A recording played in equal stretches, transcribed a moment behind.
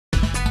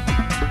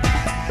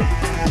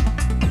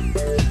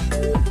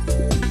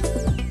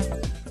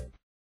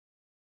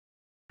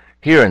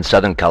Here in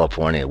Southern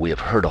California, we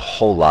have heard a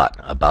whole lot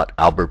about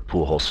Albert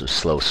Pujols'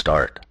 slow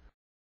start.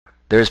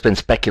 There has been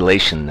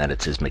speculation that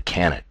it's his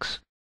mechanics,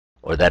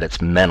 or that it's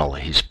mental,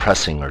 he's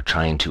pressing or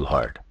trying too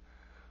hard.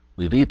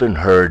 We've even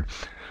heard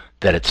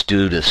that it's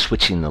due to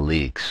switching the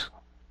leagues.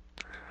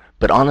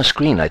 But on the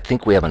screen, I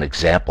think we have an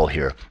example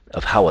here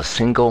of how a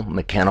single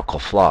mechanical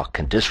flaw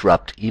can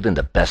disrupt even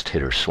the best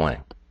hitter's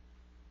swing.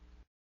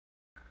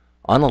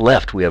 On the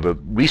left, we have a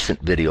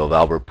recent video of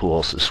Albert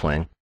Pujols'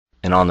 swing,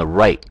 and on the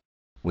right,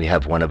 we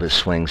have one of his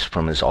swings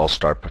from his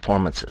all-star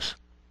performances.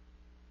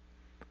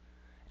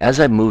 As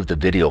I move the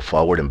video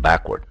forward and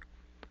backward,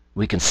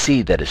 we can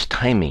see that his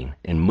timing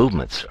and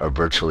movements are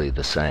virtually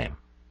the same.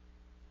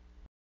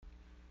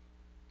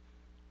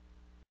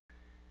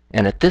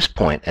 And at this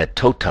point, at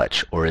toe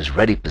touch or his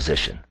ready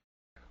position,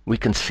 we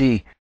can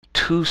see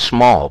two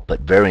small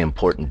but very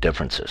important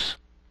differences.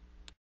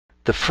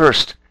 The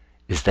first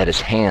is that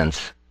his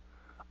hands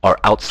are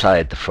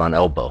outside the front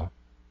elbow.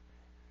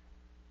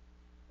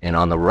 And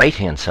on the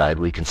right-hand side,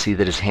 we can see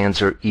that his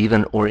hands are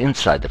even or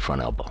inside the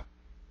front elbow.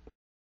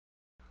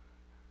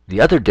 The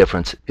other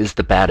difference is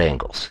the bat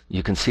angles.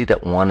 You can see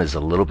that one is a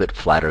little bit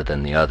flatter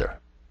than the other.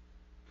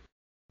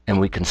 And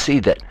we can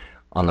see that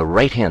on the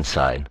right-hand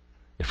side,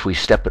 if we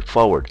step it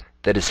forward,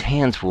 that his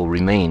hands will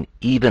remain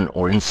even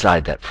or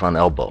inside that front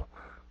elbow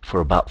for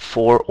about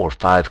 4 or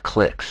 5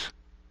 clicks,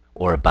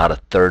 or about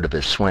a third of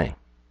his swing.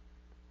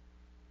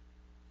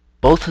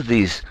 Both of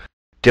these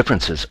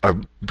differences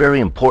are very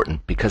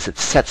important because it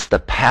sets the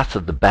path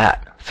of the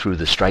bat through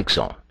the strike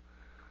zone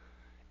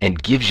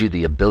and gives you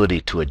the ability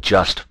to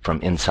adjust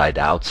from inside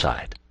to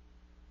outside.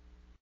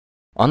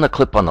 On the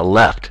clip on the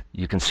left,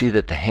 you can see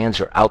that the hands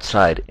are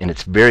outside, and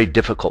it's very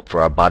difficult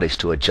for our bodies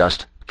to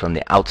adjust from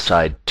the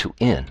outside to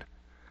in,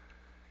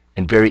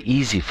 and very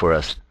easy for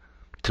us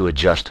to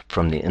adjust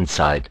from the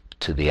inside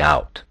to the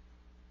out.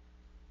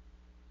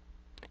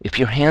 If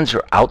your hands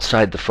are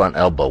outside the front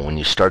elbow when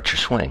you start your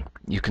swing,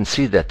 you can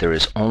see that there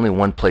is only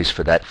one place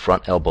for that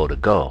front elbow to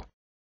go,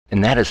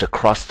 and that is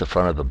across the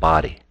front of the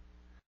body.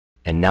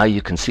 And now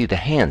you can see the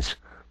hands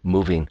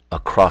moving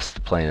across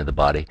the plane of the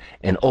body,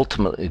 and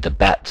ultimately the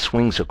bat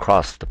swings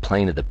across the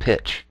plane of the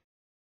pitch.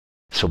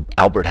 So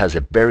Albert has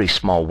a very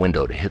small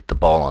window to hit the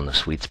ball on the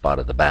sweet spot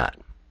of the bat.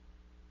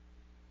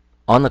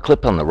 On the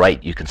clip on the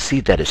right, you can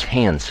see that his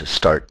hands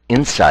start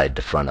inside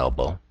the front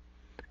elbow,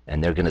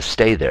 and they're going to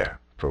stay there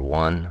for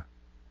 1,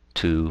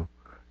 2,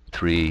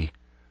 3,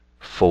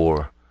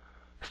 4,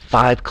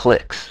 5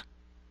 clicks.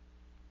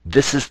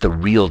 This is the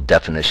real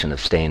definition of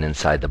staying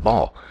inside the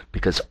ball,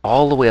 because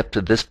all the way up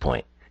to this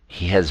point,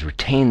 he has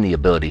retained the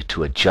ability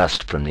to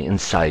adjust from the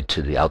inside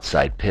to the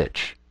outside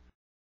pitch,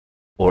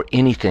 or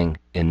anything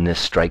in this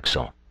strike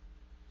zone.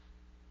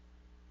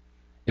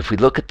 If we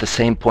look at the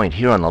same point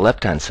here on the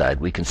left-hand side,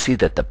 we can see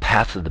that the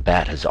path of the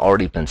bat has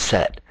already been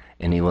set,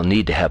 and he will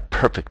need to have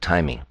perfect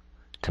timing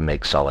to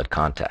make solid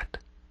contact.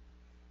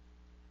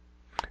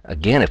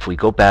 Again, if we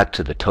go back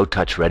to the toe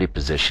touch ready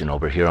position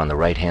over here on the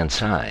right-hand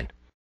side,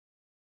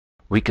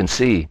 we can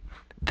see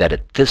that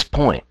at this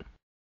point,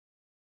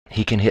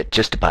 he can hit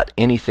just about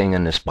anything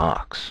in this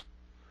box.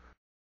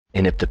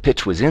 And if the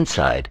pitch was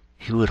inside,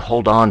 he would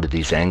hold on to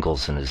these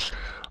angles in his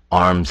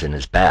arms and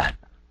his bat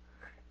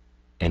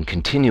and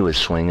continue his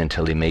swing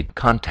until he made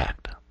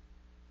contact.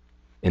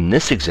 In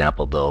this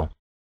example, though,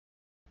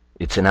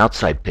 it's an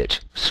outside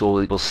pitch,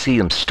 so we'll see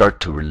him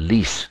start to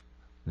release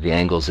the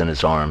angles in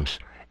his arms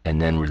and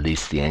then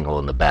release the angle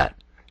in the bat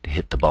to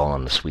hit the ball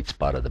on the sweet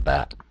spot of the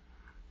bat.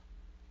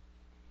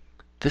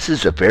 This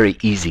is a very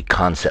easy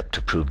concept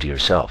to prove to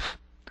yourself.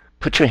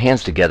 Put your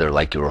hands together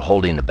like you were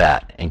holding the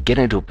bat and get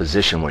into a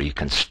position where you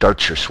can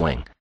start your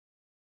swing,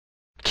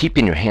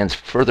 keeping your hands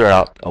further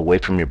out away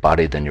from your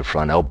body than your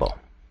front elbow.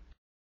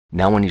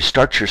 Now when you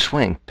start your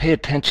swing, pay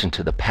attention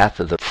to the path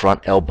of the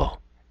front elbow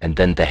and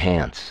then the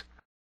hands,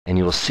 and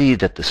you will see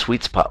that the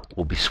sweet spot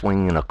will be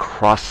swinging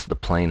across the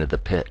plane of the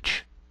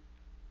pitch.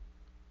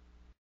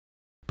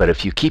 But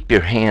if you keep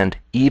your hand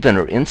even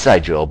or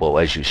inside your elbow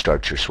as you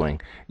start your swing,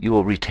 you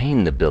will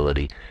retain the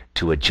ability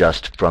to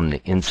adjust from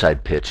the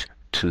inside pitch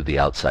to the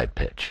outside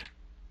pitch.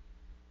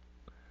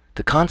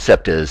 The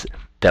concept is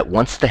that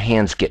once the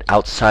hands get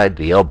outside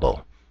the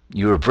elbow,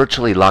 you are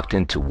virtually locked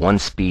into one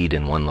speed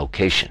in one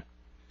location.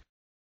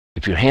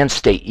 If your hands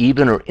stay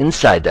even or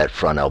inside that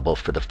front elbow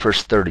for the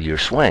first third of your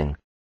swing,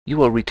 you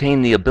will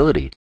retain the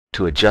ability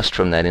to adjust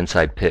from that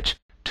inside pitch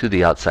to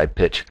the outside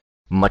pitch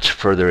much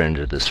further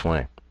into the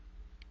swing.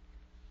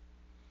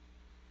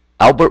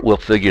 Albert will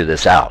figure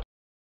this out,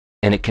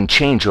 and it can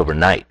change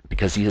overnight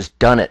because he has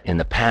done it in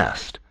the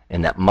past,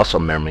 and that muscle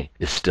memory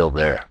is still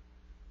there.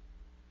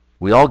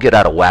 We all get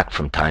out of whack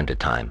from time to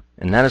time,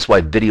 and that is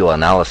why video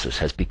analysis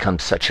has become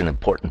such an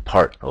important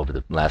part over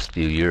the last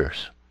few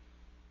years.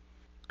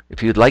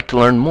 If you'd like to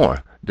learn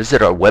more,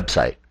 visit our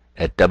website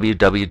at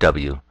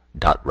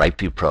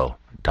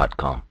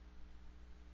www.rightviewpro.com.